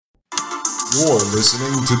You're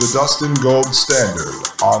listening to the Dustin Gold Standard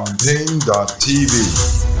on Pain.tv.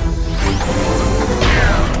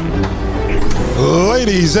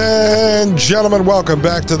 Ladies and gentlemen, welcome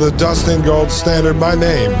back to the Dustin Gold Standard. My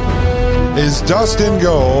name is Dustin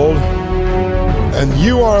Gold, and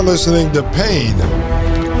you are listening to Pain.tv/gold.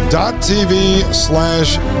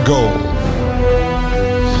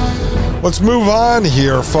 Let's move on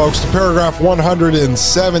here, folks, to paragraph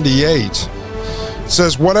 178. It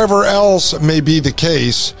says, whatever else may be the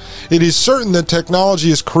case, it is certain that technology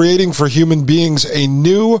is creating for human beings a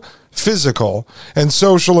new physical and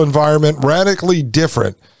social environment radically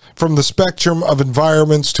different from the spectrum of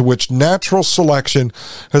environments to which natural selection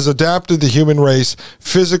has adapted the human race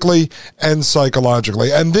physically and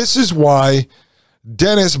psychologically. And this is why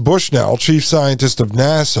Dennis Bushnell, chief scientist of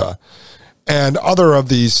NASA, and other of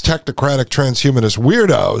these technocratic transhumanist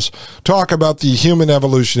weirdos talk about the human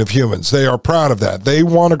evolution of humans. They are proud of that. They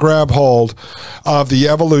want to grab hold of the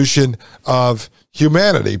evolution of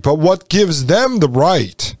humanity. But what gives them the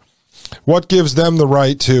right? What gives them the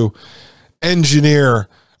right to engineer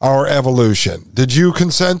our evolution? Did you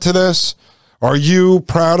consent to this? Are you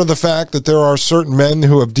proud of the fact that there are certain men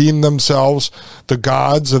who have deemed themselves the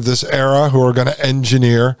gods of this era who are going to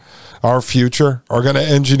engineer our future, are going to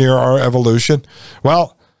engineer our evolution?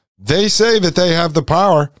 Well, they say that they have the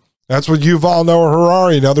power. That's what Yuval Noah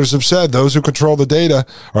Harari and others have said. Those who control the data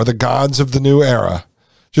are the gods of the new era.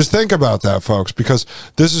 Just think about that, folks, because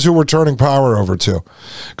this is who we're turning power over to.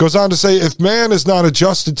 Goes on to say, if man is not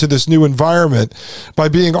adjusted to this new environment by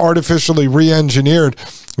being artificially re-engineered,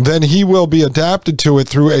 then he will be adapted to it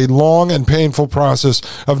through a long and painful process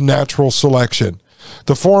of natural selection.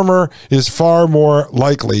 The former is far more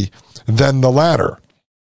likely than the latter.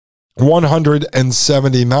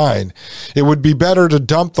 179. It would be better to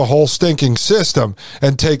dump the whole stinking system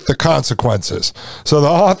and take the consequences. So the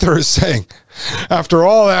author is saying, after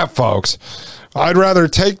all that, folks, I'd rather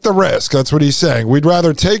take the risk. That's what he's saying. We'd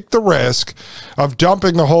rather take the risk of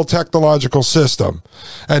dumping the whole technological system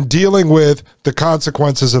and dealing with the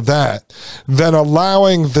consequences of that than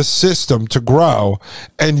allowing the system to grow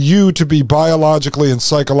and you to be biologically and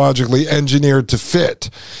psychologically engineered to fit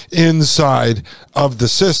inside of the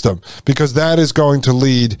system, because that is going to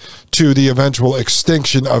lead to the eventual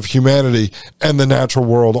extinction of humanity and the natural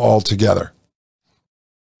world altogether.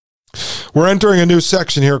 We're entering a new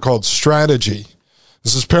section here called strategy.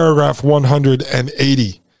 This is paragraph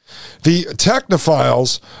 180. The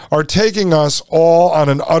technophiles are taking us all on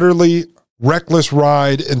an utterly reckless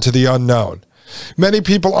ride into the unknown. Many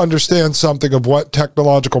people understand something of what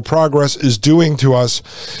technological progress is doing to us,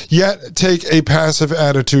 yet take a passive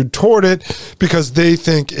attitude toward it because they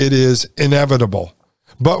think it is inevitable.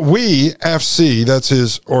 But we, FC, that's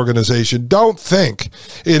his organization, don't think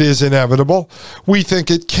it is inevitable. We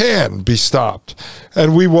think it can be stopped.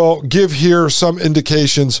 And we will give here some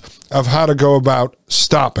indications of how to go about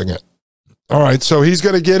stopping it. All right, so he's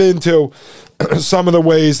going to get into some of the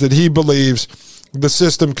ways that he believes the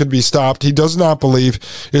system can be stopped. He does not believe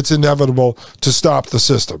it's inevitable to stop the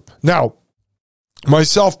system. Now,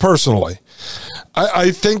 myself personally,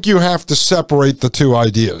 I think you have to separate the two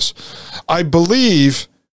ideas. I believe,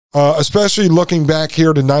 especially looking back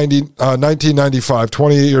here to 1995,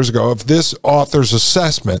 28 years ago, of this author's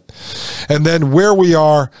assessment, and then where we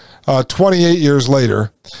are 28 years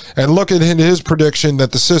later, and look at his prediction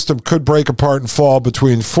that the system could break apart and fall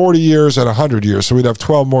between 40 years and 100 years. So we'd have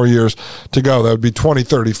 12 more years to go. That would be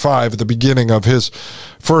 2035 at the beginning of his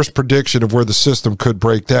first prediction of where the system could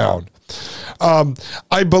break down.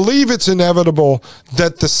 I believe it's inevitable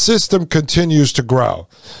that the system continues to grow,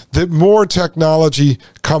 that more technology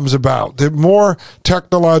comes about, that more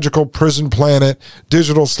technological prison planet,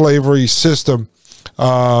 digital slavery system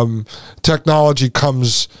technology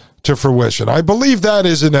comes to fruition. I believe that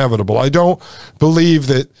is inevitable. I don't believe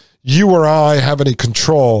that you or I have any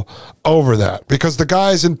control over that, because the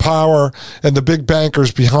guys in power and the big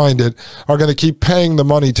bankers behind it are going to keep paying the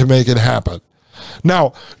money to make it happen.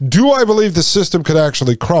 Now, do I believe the system could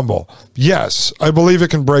actually crumble? Yes, I believe it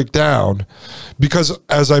can break down because,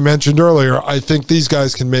 as I mentioned earlier, I think these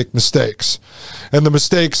guys can make mistakes. And the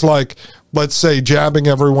mistakes like, let's say, jabbing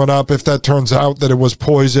everyone up, if that turns out that it was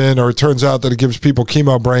poison, or it turns out that it gives people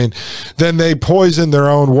chemo brain, then they poison their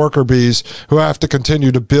own worker bees who have to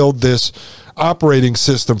continue to build this operating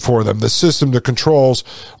system for them, the system that controls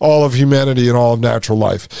all of humanity and all of natural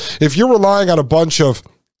life. If you're relying on a bunch of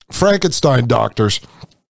Frankenstein doctors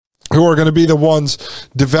who are going to be the ones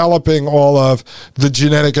developing all of the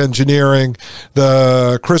genetic engineering,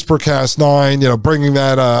 the CRISPR-Cas9, bringing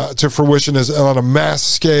that to fruition on a mass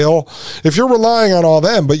scale. If you're relying on all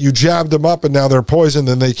them, but you jabbed them up and now they're poisoned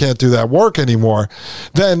and they can't do that work anymore,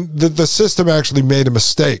 then the system actually made a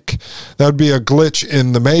mistake. That would be a glitch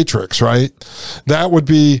in the matrix, right? That would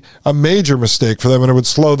be a major mistake for them, and it would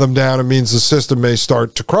slow them down. It means the system may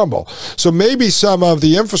start to crumble. So maybe some of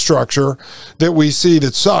the infrastructure that we see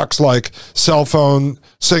that sucks, like cell phone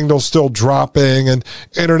signals still dropping and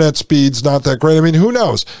internet speeds not that great. I mean, who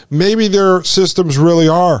knows? Maybe their systems really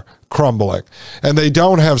are crumbling and they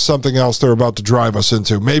don't have something else they're about to drive us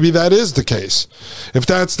into. Maybe that is the case. If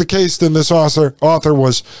that's the case, then this author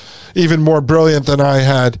was even more brilliant than I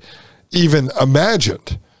had even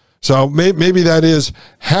imagined. So maybe that is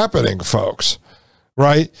happening, folks.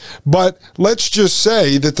 Right? But let's just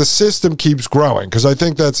say that the system keeps growing, because I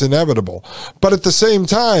think that's inevitable. But at the same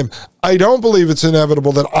time, I don't believe it's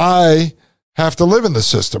inevitable that I have to live in the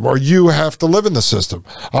system or you have to live in the system.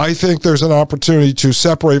 I think there's an opportunity to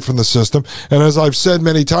separate from the system. And as I've said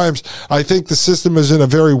many times, I think the system is in a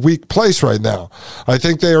very weak place right now. I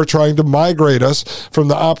think they are trying to migrate us from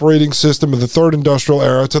the operating system of the third industrial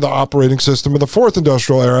era to the operating system of the fourth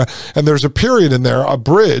industrial era. And there's a period in there, a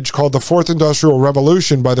bridge called the fourth industrial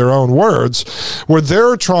revolution by their own words, where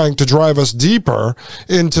they're trying to drive us deeper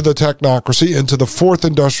into the technocracy, into the fourth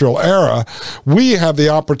industrial era. We have the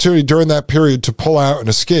opportunity during that period to pull out and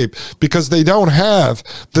escape because they don't have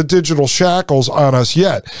the digital shackles on us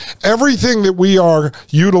yet. Everything that we are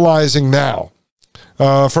utilizing now,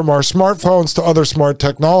 from our smartphones to other smart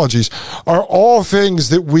technologies, are all things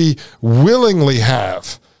that we willingly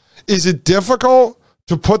have. Is it difficult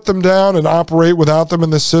to put them down and operate without them in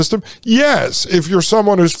the system? Yes, if you're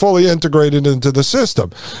someone who's fully integrated into the system.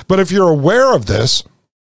 But if you're aware of this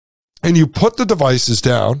and you put the devices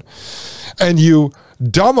down and you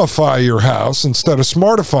dumbify your house instead of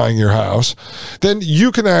smartifying your house, then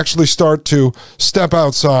you can actually start to step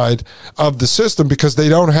outside of the system because they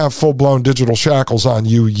don't have full-blown digital shackles on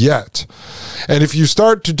you yet. And if you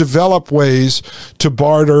start to develop ways to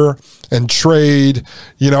barter and trade,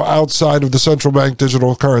 outside of the central bank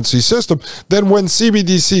digital currency system, then when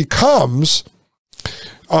CBDC comes,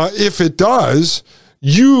 if it does,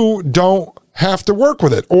 you don't have to work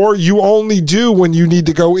with it, or you only do when you need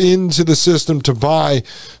to go into the system to buy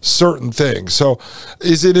certain things. So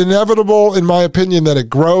is it inevitable, in my opinion, that it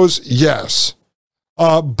grows? Yes.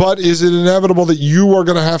 But is it inevitable that you are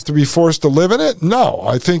going to have to be forced to live in it? No.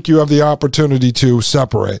 I think you have the opportunity to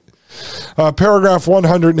separate. Paragraph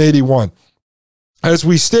 181. As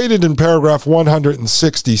we stated in paragraph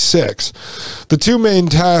 166, the two main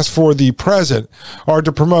tasks for the present are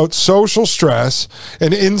to promote social stress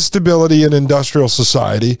and instability in industrial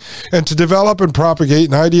society and to develop and propagate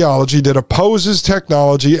an ideology that opposes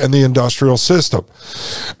technology and the industrial system.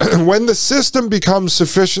 When the system becomes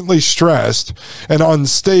sufficiently stressed and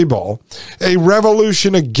unstable, a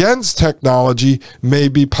revolution against technology may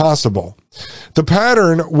be possible. The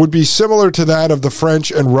pattern would be similar to that of the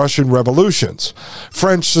French and Russian revolutions.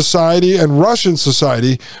 French society and Russian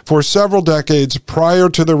society, for several decades prior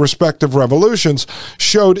to their respective revolutions,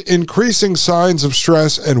 showed increasing signs of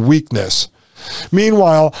stress and weakness.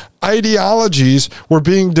 Meanwhile, ideologies were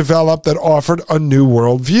being developed that offered a new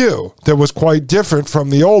worldview that was quite different from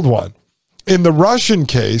the old one. In the Russian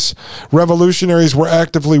case, revolutionaries were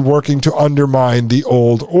actively working to undermine the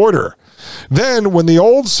old order. Then, when the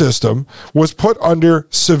old system was put under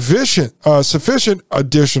sufficient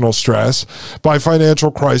additional stress by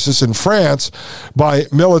financial crisis in France, by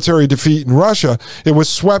military defeat in Russia, it was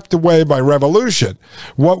swept away by revolution.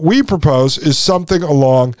 What we propose is something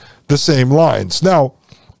along the same lines. Now,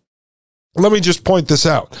 let me just point this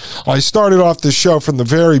out. I started off this show from the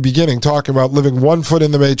very beginning talking about living 1 foot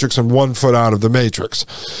in the matrix and 1 foot out of the matrix.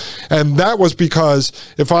 And that was because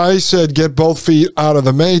if I said get both feet out of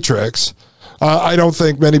the matrix, I don't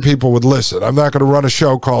think many people would listen. I'm not going to run a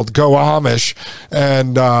show called Go Amish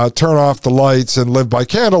and turn off the lights and live by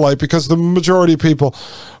candlelight, because the majority of people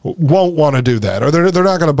won't want to do that, or they're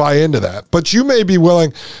not going to buy into that. But you may be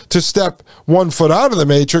willing to step 1 foot out of the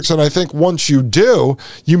matrix, and I think once you do,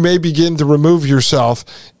 you may begin to remove yourself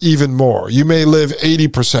even more. You may live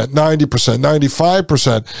 80%, 90%,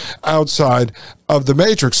 95% outside of the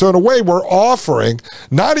matrix. So in a way, we're offering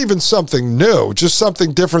not even something new, just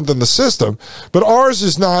something different than the system, but ours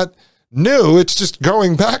is not new. It's just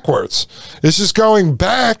going backwards. It's just going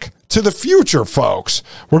back to the future, folks.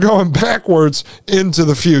 We're going backwards into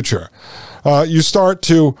the future. You start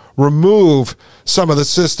to remove some of the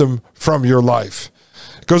system from your life.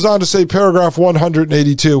 Goes on to say, paragraph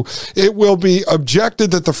 182, it will be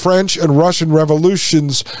objected that the French and Russian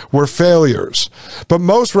revolutions were failures. But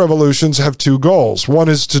most revolutions have two goals. One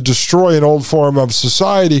is to destroy an old form of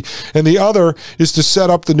society, and the other is to set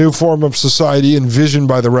up the new form of society envisioned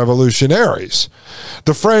by the revolutionaries.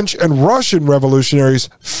 The French and Russian revolutionaries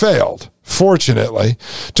failed, fortunately,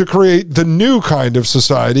 to create the new kind of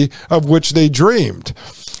society of which they dreamed.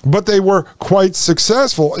 But they were quite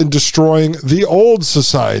successful in destroying the old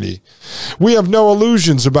society. We have no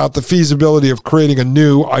illusions about the feasibility of creating a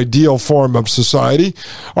new, ideal form of society.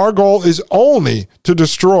 Our goal is only to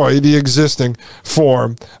destroy the existing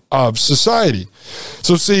form of society.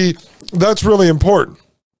 So see, that's really important,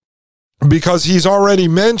 because he's already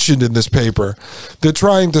mentioned in this paper that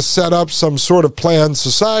trying to set up some sort of planned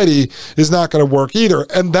society is not going to work either.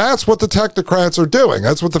 And that's what the technocrats are doing.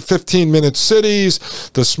 That's what the 15-minute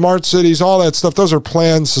cities, the smart cities, all that stuff, those are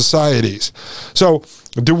planned societies. So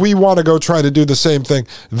do we want to go try to do the same thing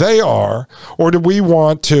they are, or do we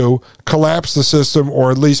want to collapse the system,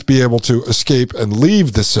 or at least be able to escape and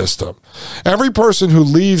leave the system? Every person who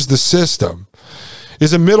leaves the system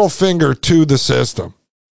is a middle finger to the system.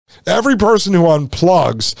 Every person who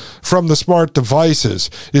unplugs from the smart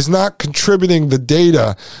devices is not contributing the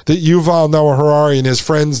data that Yuval Noah Harari and his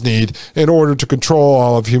friends need in order to control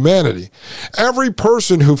all of humanity. Every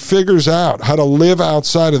person who figures out how to live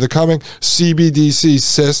outside of the coming CBDC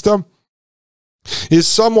system is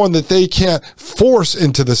someone that they can't force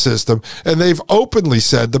into the system. And they've openly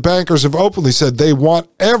said, the bankers have openly said, they want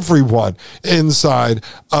everyone inside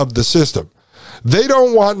of the system. They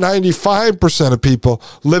don't want 95% of people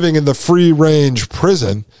living in the free-range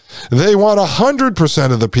prison. They want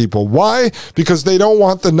 100% of the people. Why? Because they don't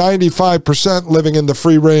want the 95% living in the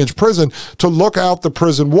free-range prison to look out the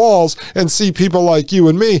prison walls and see people like you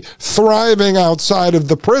and me thriving outside of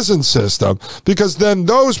the prison system, because then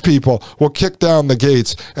those people will kick down the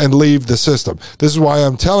gates and leave the system. This is why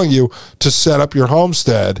I'm telling you to set up your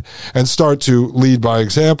homestead and start to lead by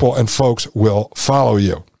example, and folks will follow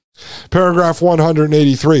you. Paragraph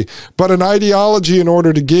 183, but an ideology, in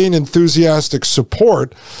order to gain enthusiastic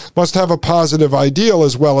support, must have a positive ideal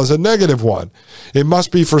as well as a negative one. It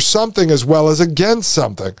must be for something as well as against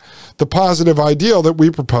something. The positive ideal that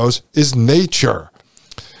we propose is nature.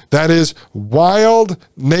 That is, wild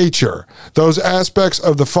nature, those aspects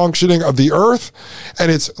of the functioning of the earth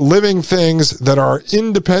and its living things that are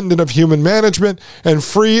independent of human management and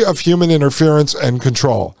free of human interference and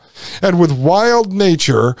control. And with wild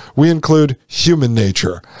nature, we include human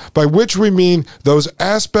nature, by which we mean those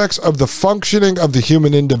aspects of the functioning of the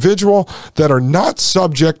human individual that are not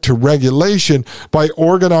subject to regulation by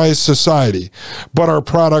organized society, but are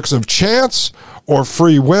products of chance or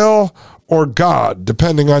free will or God,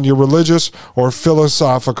 depending on your religious or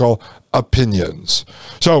philosophical opinions.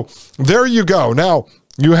 So there you go. Now,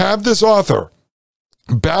 you have this author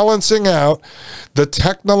balancing out the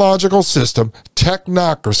technological system,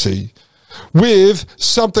 technocracy, with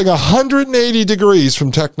something 180 degrees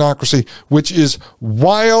from technocracy, which is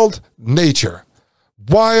wild nature.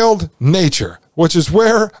 Wild nature, which is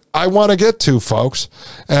where I want to get to, folks.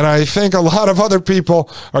 And I think a lot of other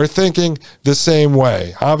people are thinking the same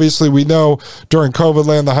way. Obviously, we know during COVID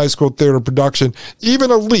land, the high school theater production, even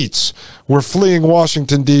elites were fleeing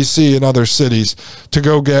Washington, D.C. and other cities to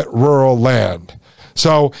go get rural land.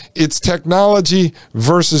 So it's technology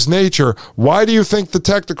versus nature. Why do you think the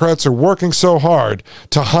technocrats are working so hard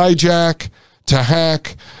to hijack, to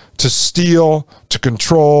hack, to steal, to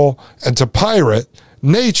control, and to pirate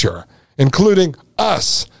nature, including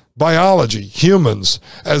us, biology, humans,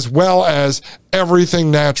 as well as everything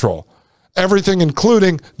natural? Everything,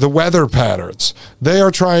 including the weather patterns. They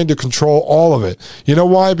are trying to control all of it. You know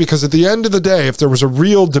why? Because at the end of the day, if there was a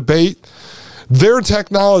real debate, their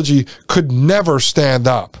technology could never stand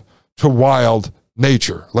up to wild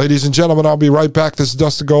nature. Ladies and gentlemen, I'll be right back. This is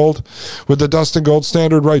Dustin Gold with the Dustin Gold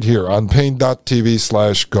Standard right here on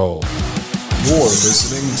Pain.tv/gold. You're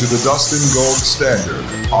listening to the Dustin Gold Standard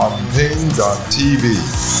on Pain.tv.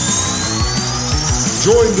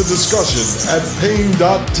 Join the discussion at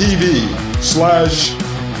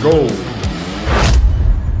Pain.tv/gold.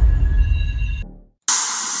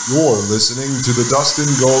 You're listening to the Dustin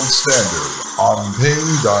Gold Standard on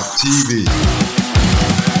Pain.tv.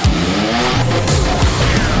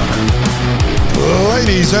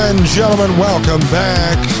 Ladies and gentlemen, welcome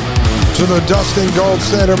back to the Dustin Gold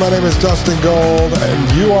Standard. My name is Dustin Gold,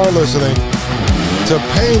 and you are listening to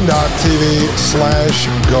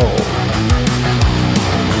Pain.tv/gold.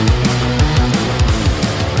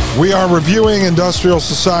 We are reviewing Industrial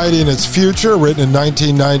Society and Its Future, written in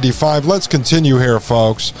 1995. Let's continue here,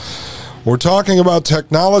 folks. We're talking about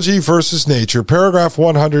technology versus nature. Paragraph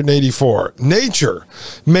 184. Nature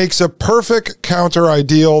makes a perfect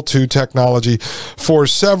counter-ideal to technology for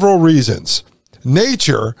several reasons.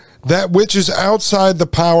 Nature, that which is outside the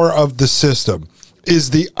power of the system,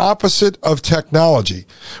 is the opposite of technology,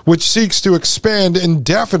 which seeks to expand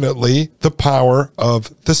indefinitely the power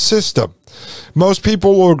of the system. Most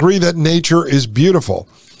people will agree that nature is beautiful.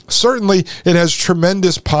 Certainly, it has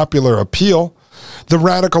tremendous popular appeal. The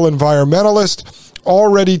radical environmentalists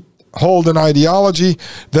already hold an ideology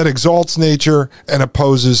that exalts nature and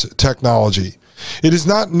opposes technology. It is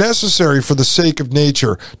not necessary for the sake of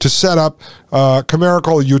nature to set up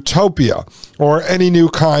chimerical utopia or any new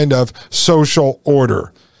kind of social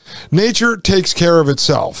order. Nature takes care of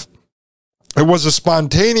itself. It was a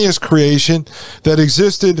spontaneous creation that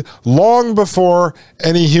existed long before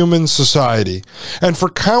any human society. And for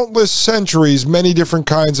countless centuries, many different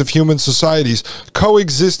kinds of human societies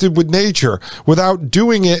coexisted with nature without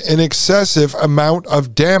doing it an excessive amount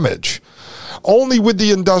of damage. Only with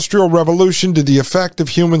the Industrial Revolution did the effect of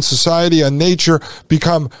human society on nature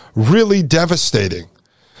become really devastating.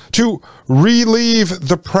 To relieve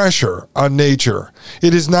the pressure on nature,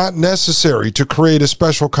 it is not necessary to create a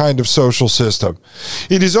special kind of social system.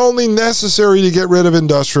 It is only necessary to get rid of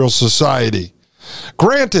industrial society.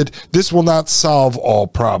 Granted, this will not solve all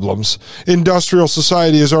problems. Industrial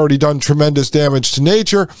society has already done tremendous damage to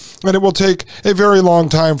nature, and it will take a very long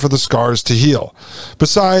time for the scars to heal.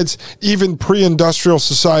 Besides, even pre-industrial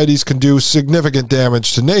societies can do significant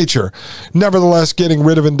damage to nature. Nevertheless, getting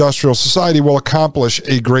rid of industrial society will accomplish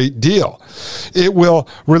a great deal. It will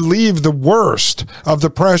relieve the worst of the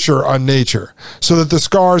pressure on nature so that the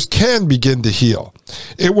scars can begin to heal.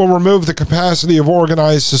 It will remove the capacity of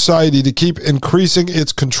organized society to keep increasing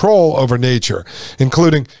its control over nature,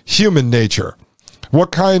 including human nature.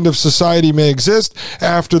 What kind of society may exist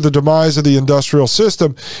after the demise of the industrial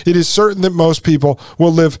system? It is certain that most people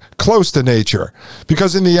will live close to nature,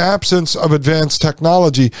 because in the absence of advanced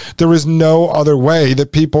technology, there is no other way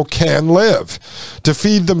that people can live. To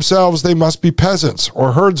feed themselves, they must be peasants,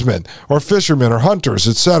 or herdsmen, or fishermen, or hunters,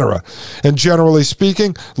 etc. And generally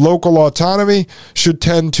speaking, local autonomy should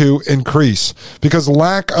tend to increase, because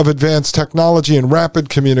lack of advanced technology and rapid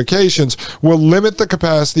communications will limit the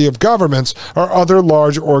capacity of governments or other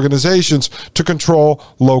large organizations to control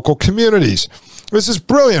local communities. This is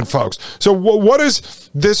brilliant, folks. So what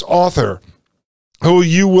is this author, who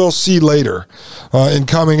you will see later in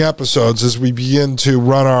coming episodes as we begin to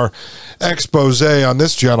run our expose on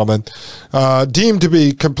this gentleman, deemed to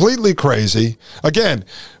be completely crazy? Again,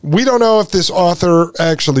 we don't know if this author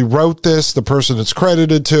actually wrote this, the person it's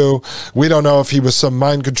credited to. We don't know if he was some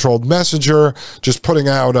mind-controlled messenger just putting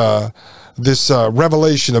out this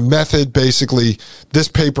revelation of method, basically this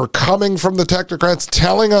paper coming from the technocrats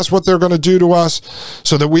telling us what they're going to do to us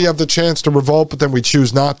so that we have the chance to revolt, but then we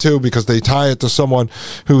choose not to because they tie it to someone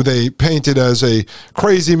who they painted as a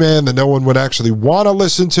crazy man that no one would actually want to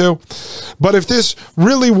listen to. But if this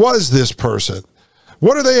really was this person,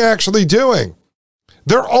 what are they actually doing?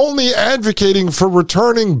 They're only advocating for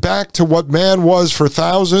returning back to what man was for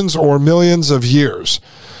thousands or millions of years.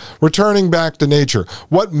 Returning back to nature.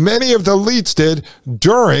 What many of the elites did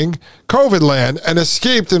during COVID land and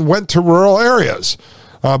escaped and went to rural areas.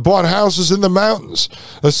 Bought houses in the mountains.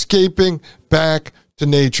 Escaping back to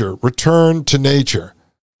nature. Return to nature.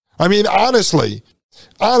 I mean, honestly,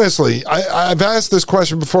 I've asked this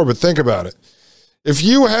question before, but think about it. If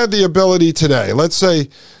you had the ability today, let's say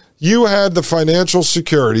you had the financial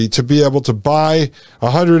security to be able to buy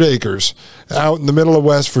 100 acres out in the middle of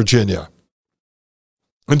West Virginia,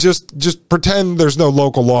 and just pretend there's no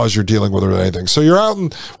local laws you're dealing with or anything. So you're out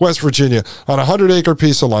in West Virginia on a 100-acre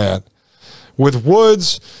piece of land with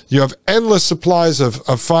woods. You have endless supplies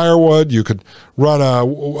of firewood. You could run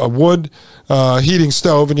a wood heating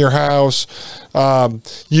stove in your house.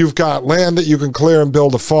 You've got land that you can clear and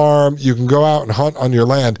build a farm. You can go out and hunt on your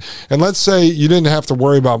land. And let's say you didn't have to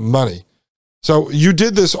worry about money. So you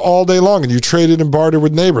did this all day long and you traded and bartered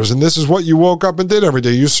with neighbors, and this is what you woke up and did every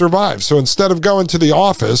day. You survived. So instead of going to the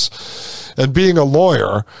office and being a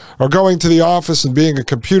lawyer, or going to the office and being a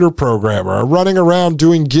computer programmer, or running around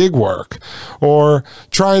doing gig work, or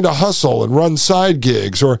trying to hustle and run side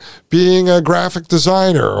gigs, or being a graphic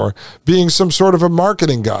designer, or being some sort of a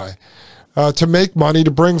marketing guy, to make money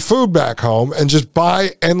to bring food back home and just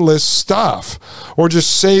buy endless stuff, or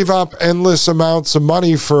just save up endless amounts of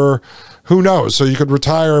money for who knows, so you could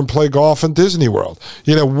retire and play golf in Disney World.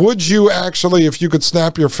 You know, would you actually, if you could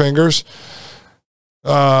snap your fingers,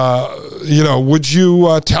 would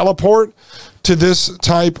you teleport to this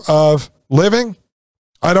type of living?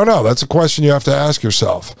 I don't know. That's a question you have to ask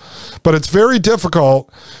yourself. But it's very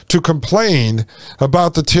difficult to complain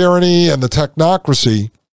about the tyranny and the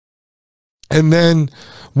technocracy and then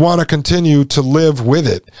want to continue to live with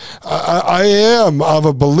it. I am of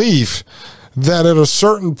a belief that at a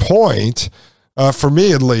certain point, for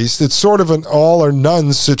me at least, it's sort of an all or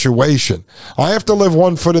none situation. I have to live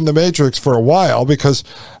one foot in the matrix for a while because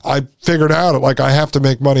I figured out like I have to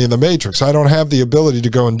make money in the matrix. I don't have the ability to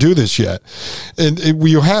go and do this yet. And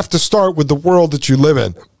you have to start with the world that you live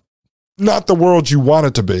in, not the world you want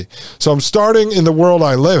it to be. So I'm starting in the world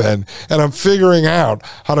I live in, and I'm figuring out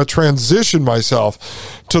how to transition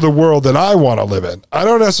myself to the world that I want to live in. I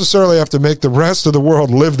don't necessarily have to make the rest of the world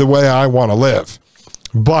live the way I want to live,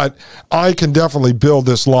 but I can definitely build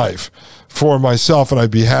this life for myself, and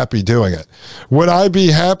I'd be happy doing it. Would I be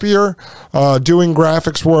happier doing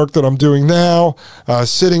graphics work that I'm doing now,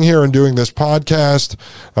 sitting here and doing this podcast,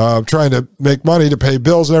 trying to make money to pay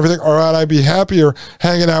bills and everything, or would I be happier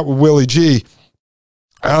hanging out with Willie G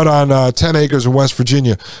out on 10 acres in West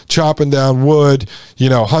Virginia, chopping down wood,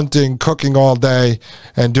 hunting, cooking all day,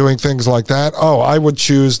 and doing things like that? Oh, I would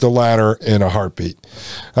choose the latter in a heartbeat.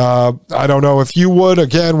 I don't know if you would.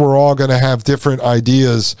 Again, we're all going to have different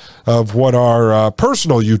ideas of what our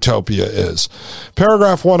personal utopia is.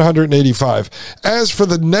 Paragraph 185. As for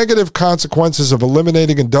the negative consequences of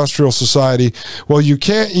eliminating industrial society, well, you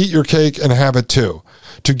can't eat your cake and have it too.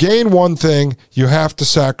 To gain one thing, you have to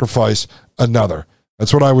sacrifice another.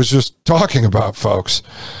 That's what I was just talking about, folks,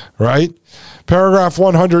 right? Paragraph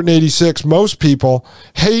 186, most people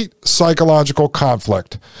hate psychological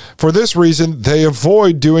conflict. For this reason, they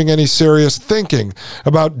avoid doing any serious thinking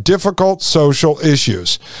about difficult social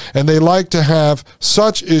issues, and they like to have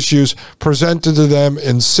such issues presented to them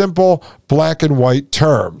in simple black and white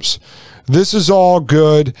terms. This is all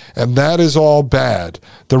good, and that is all bad.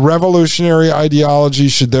 The revolutionary ideology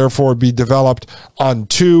should therefore be developed on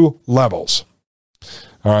two levels.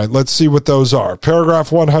 All right, let's see what those are.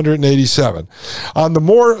 Paragraph 187. On the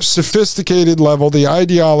more sophisticated level, the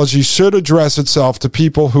ideology should address itself to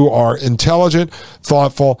people who are intelligent,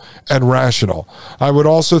 thoughtful, and rational. I would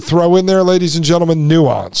also throw in there, ladies and gentlemen,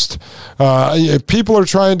 nuanced. If people are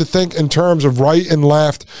trying to think in terms of right and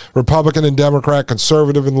left, Republican and Democrat,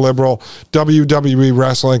 conservative and liberal, WWE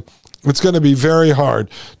wrestling, it's going to be very hard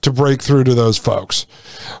to break through to those folks.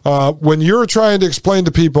 When you're trying to explain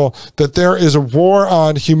to people that there is a war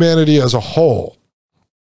on humanity as a whole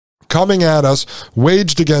coming at us,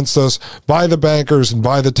 waged against us by the bankers and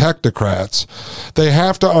by the technocrats, they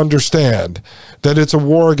have to understand that it's a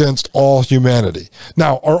war against all humanity.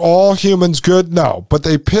 Now, are all humans good? No, but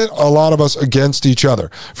they pit a lot of us against each other.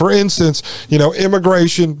 For instance,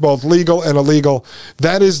 immigration, both legal and illegal,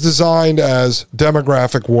 that is designed as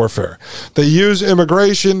demographic warfare. They use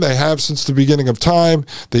immigration, they have since the beginning of time.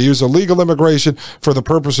 They use illegal immigration for the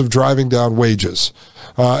purpose of driving down wages.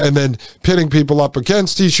 And then pitting people up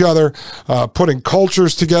against each other, putting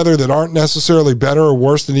cultures together that aren't necessarily better or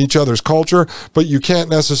worse than each other's culture, but you can't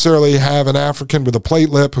necessarily have an African with a plate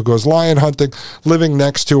lip who goes lion hunting living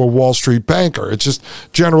next to a Wall Street banker. It just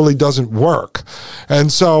generally doesn't work.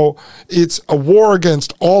 And so it's a war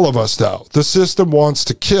against all of us, though. The system wants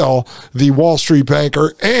to kill the Wall Street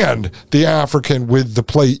banker and the African with the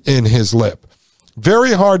plate in his lip.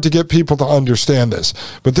 Very hard to get people to understand this,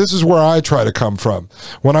 but this is where I try to come from.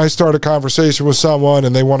 When I start a conversation with someone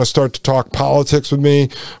and they want to start to talk politics with me,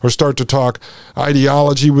 or start to talk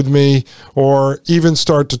ideology with me, or even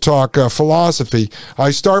start to talk philosophy,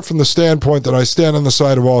 I start from the standpoint that I stand on the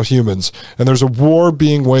side of all humans, and there's a war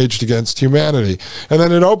being waged against humanity. And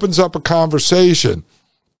then it opens up a conversation,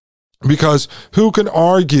 because who can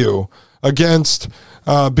argue against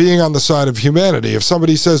being on the side of humanity? If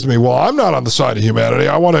somebody says to me, well, I'm not on the side of humanity,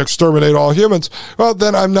 I want to exterminate all humans, well,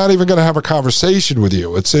 then I'm not even going to have a conversation with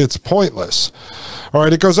you. It's pointless. All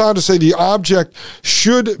right, it goes on to say the object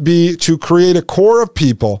should be to create a core of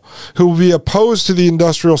people who will be opposed to the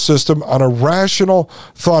industrial system on a rational,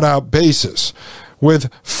 thought-out basis,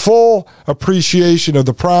 with full appreciation of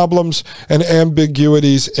the problems and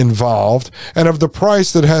ambiguities involved and of the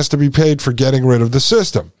price that has to be paid for getting rid of the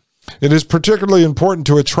system. It is particularly important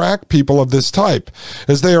to attract people of this type,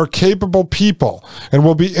 as they are capable people and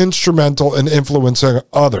will be instrumental in influencing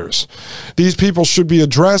others. These people should be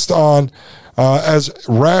addressed on as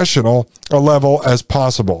rational a level as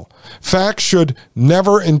possible. Facts should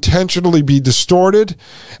never intentionally be distorted,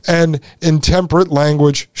 and intemperate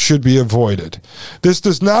language should be avoided. This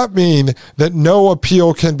does not mean that no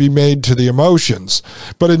appeal can be made to the emotions,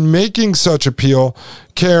 but in making such appeal,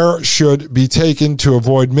 care should be taken to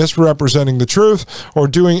avoid misrepresenting the truth or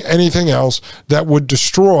doing anything else that would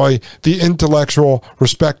destroy the intellectual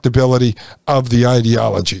respectability of the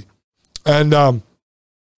ideology. And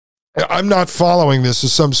I'm not following this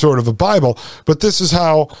as some sort of a Bible, but this is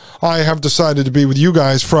how I have decided to be with you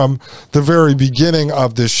guys from the very beginning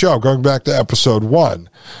of this show, going back to episode 1.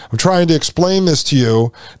 I'm trying to explain this to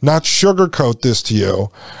you, not sugarcoat this to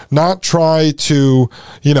you, not try to,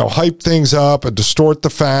 hype things up and distort the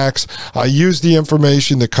facts. I use the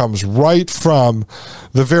information that comes right from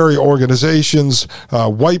the very organizations,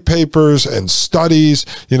 white papers and studies,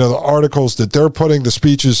 the articles that they're putting, the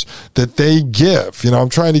speeches that they give. I'm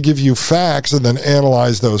trying to give you facts and then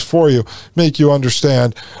analyze those for you, make you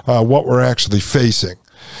understand what we're actually facing.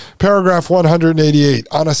 Paragraph 188.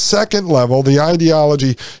 On a second level, the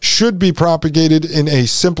ideology should be propagated in a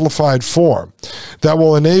simplified form that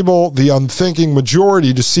will enable the unthinking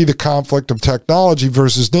majority to see the conflict of technology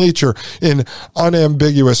versus nature in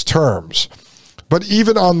unambiguous terms. But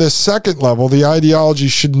even on this second level, the ideology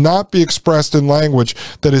should not be expressed in language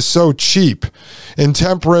that is so cheap,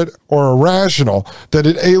 intemperate, or irrational that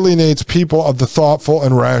it alienates people of the thoughtful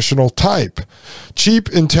and rational type. Cheap,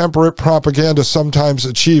 intemperate propaganda sometimes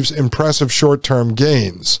achieves impressive short-term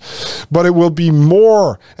gains, but it will be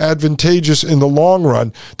more advantageous in the long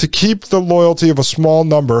run to keep the loyalty of a small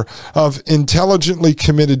number of intelligently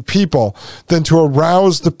committed people than to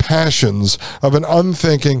arouse the passions of an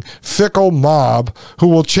unthinking, fickle mob who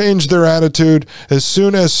will change their attitude as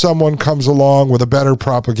soon as someone comes along with a better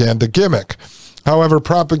propaganda gimmick. However,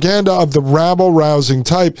 propaganda of the rabble-rousing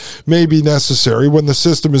type may be necessary when the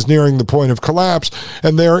system is nearing the point of collapse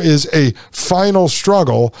and there is a final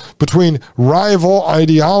struggle between rival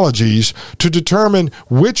ideologies to determine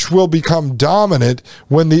which will become dominant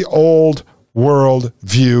when the old world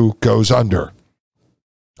view goes under.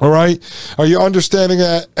 All right. Are you understanding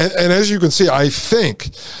that? And as you can see, I think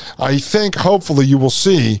hopefully you will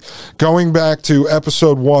see, going back to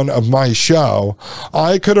episode 1 of my show,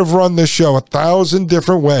 I could have run this show 1,000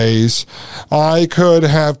 different ways. I could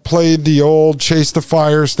have played the old Chase the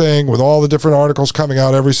Fires thing with all the different articles coming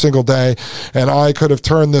out every single day. And I could have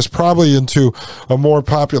turned this probably into a more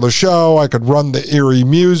popular show. I could run the eerie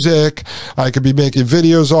music. I could be making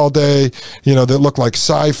videos all day, that look like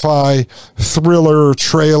sci-fi, thriller,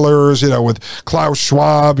 trailers, with Klaus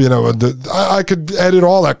Schwab, I could edit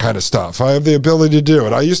all that kind of stuff. I have the ability to do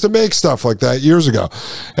it. I used to make stuff like that years ago.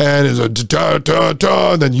 And it's a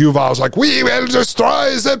da-da-da, and then Yuval's like, we will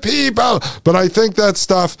destroy the people. But I think that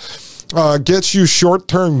stuff gets you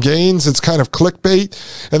short-term gains. It's kind of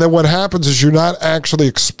clickbait. And then what happens is you're not actually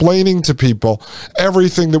explaining to people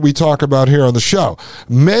everything that we talk about here on the show.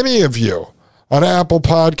 Many of you on Apple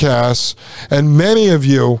Podcasts and many of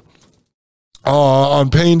you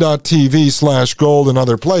on pain.tv/gold and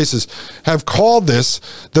other places have called this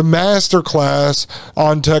the masterclass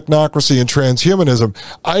on technocracy and transhumanism.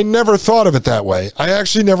 I never thought of it that way. I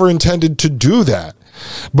actually never intended to do that.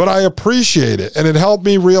 But I appreciate it, and it helped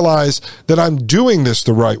me realize that I'm doing this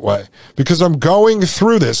the right way because I'm going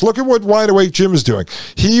through this. Look at what Wide Awake Jim is doing.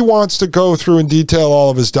 He wants to go through and detail all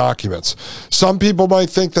of his documents. Some people might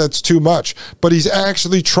think that's too much, but he's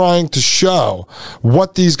actually trying to show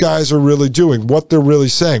what these guys are really doing, what they're really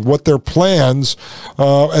saying, what their plans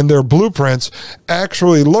and their blueprints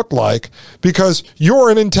actually look like, because you're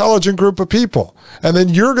an intelligent group of people. And then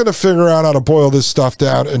you're going to figure out how to boil this stuff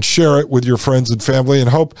down and share it with your friends and family and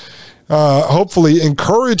hopefully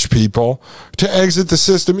encourage people to exit the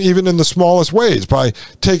system even in the smallest ways by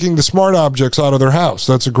taking the smart objects out of their house.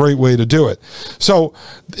 That's a great way to do it. So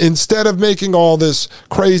instead of making all this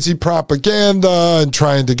crazy propaganda and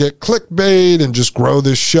trying to get clickbait and just grow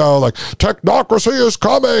this show like technocracy is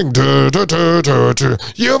coming,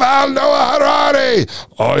 Yuval Noah Harari,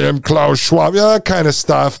 I am Klaus Schwab, that kind of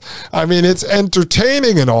stuff. I mean, it's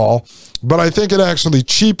entertaining and all, but I think it actually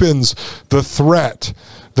cheapens the threat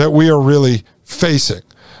that we are really facing.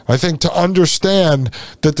 I think to understand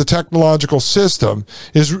that the technological system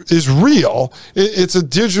is real, it's a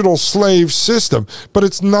digital slave system, but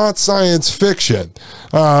it's not science fiction.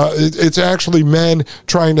 It's actually men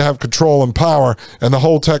trying to have control and power, and the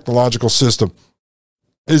whole technological system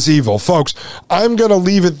is evil. Folks, I'm going to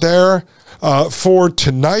leave it there. for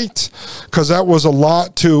tonight, because that was a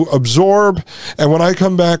lot to absorb. And when I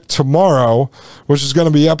come back tomorrow, which is going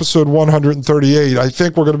to be episode 138, I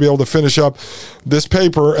think we're going to be able to finish up this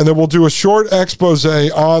paper, and then we'll do a short expose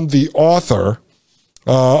on the author.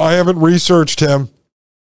 I haven't researched him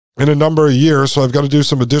in a number of years, so I've got to do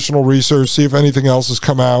some additional research, see if anything else has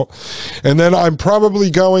come out. And then I'm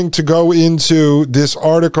probably going to go into this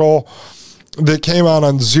article that came out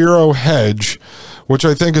on Zero Hedge, which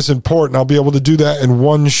I think is important. I'll be able to do that in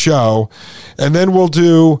one show. And then we'll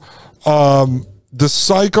do the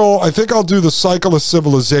cycle. I think I'll do the cycle of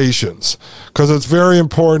civilizations, because it's very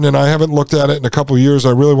important, and I haven't looked at it in a couple of years.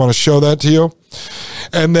 I really want to show that to you.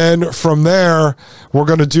 And then from there, we're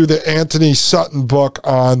going to do the Anthony Sutton book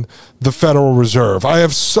on the Federal Reserve. I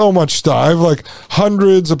have so much stuff. I have like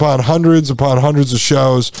hundreds upon hundreds upon hundreds of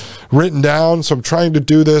shows written down. So I'm trying to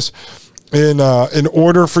do this in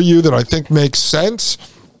order for you that I think makes sense,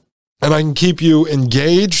 and I can keep you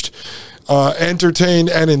engaged, entertained,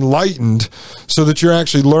 and enlightened, so that you're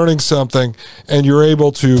actually learning something and you're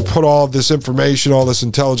able to put all of this information, all this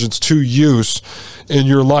intelligence to use in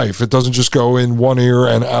your life. It doesn't just go in one ear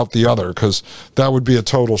and out the other, because that would be a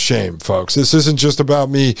total shame, folks. This isn't just about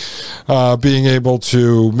me being able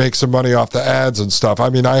to make some money off the ads and stuff. I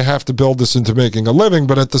mean, I have to build this into making a living,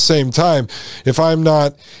 but at the same time, if I'm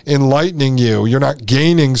not enlightening you, you're not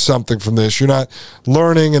gaining something from this, you're not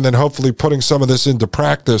learning and then hopefully putting some of this into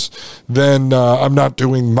practice, then I'm not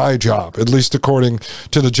doing my job, at least according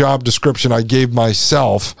to the job description I gave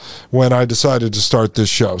myself when I decided to start this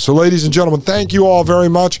show. So, ladies and gentlemen, thank you all very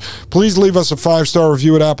much. Please leave us a 5-star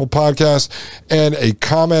review at Apple Podcasts and a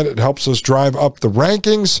comment. It helps us drive up the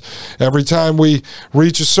rankings. Every time we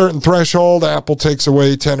reach a certain threshold, Apple takes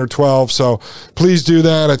away 10 or 12. So please do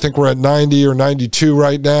that. I think we're at 90 or 92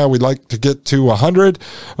 right now. We'd like to get to 100.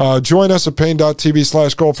 Join us at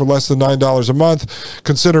pain.tv/gold for less than $9 a month.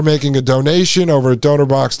 Consider making a donation over at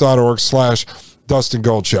donorbox.org/Dustin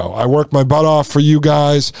Gold Show. I work my butt off for you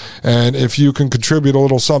guys, and if you can contribute a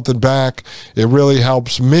little something back, it really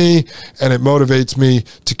helps me, and it motivates me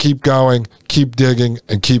to keep going, keep digging,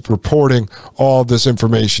 and keep reporting all this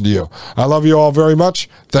information to you. I love you all very much.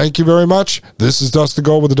 Thank you very much. This is Dustin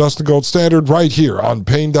Gold with the Dustin Gold Standard right here on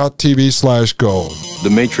pain.tv/gold. The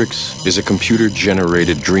Matrix is a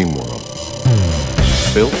computer-generated dream world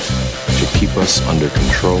built to keep us under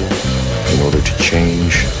control in order to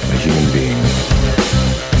change a human being.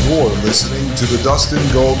 You're listening to the Dustin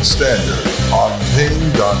Gold Standard on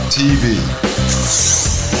pain.tv.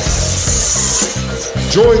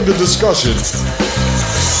 Join the discussion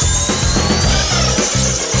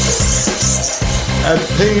at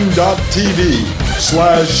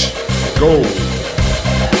pain.tv/gold.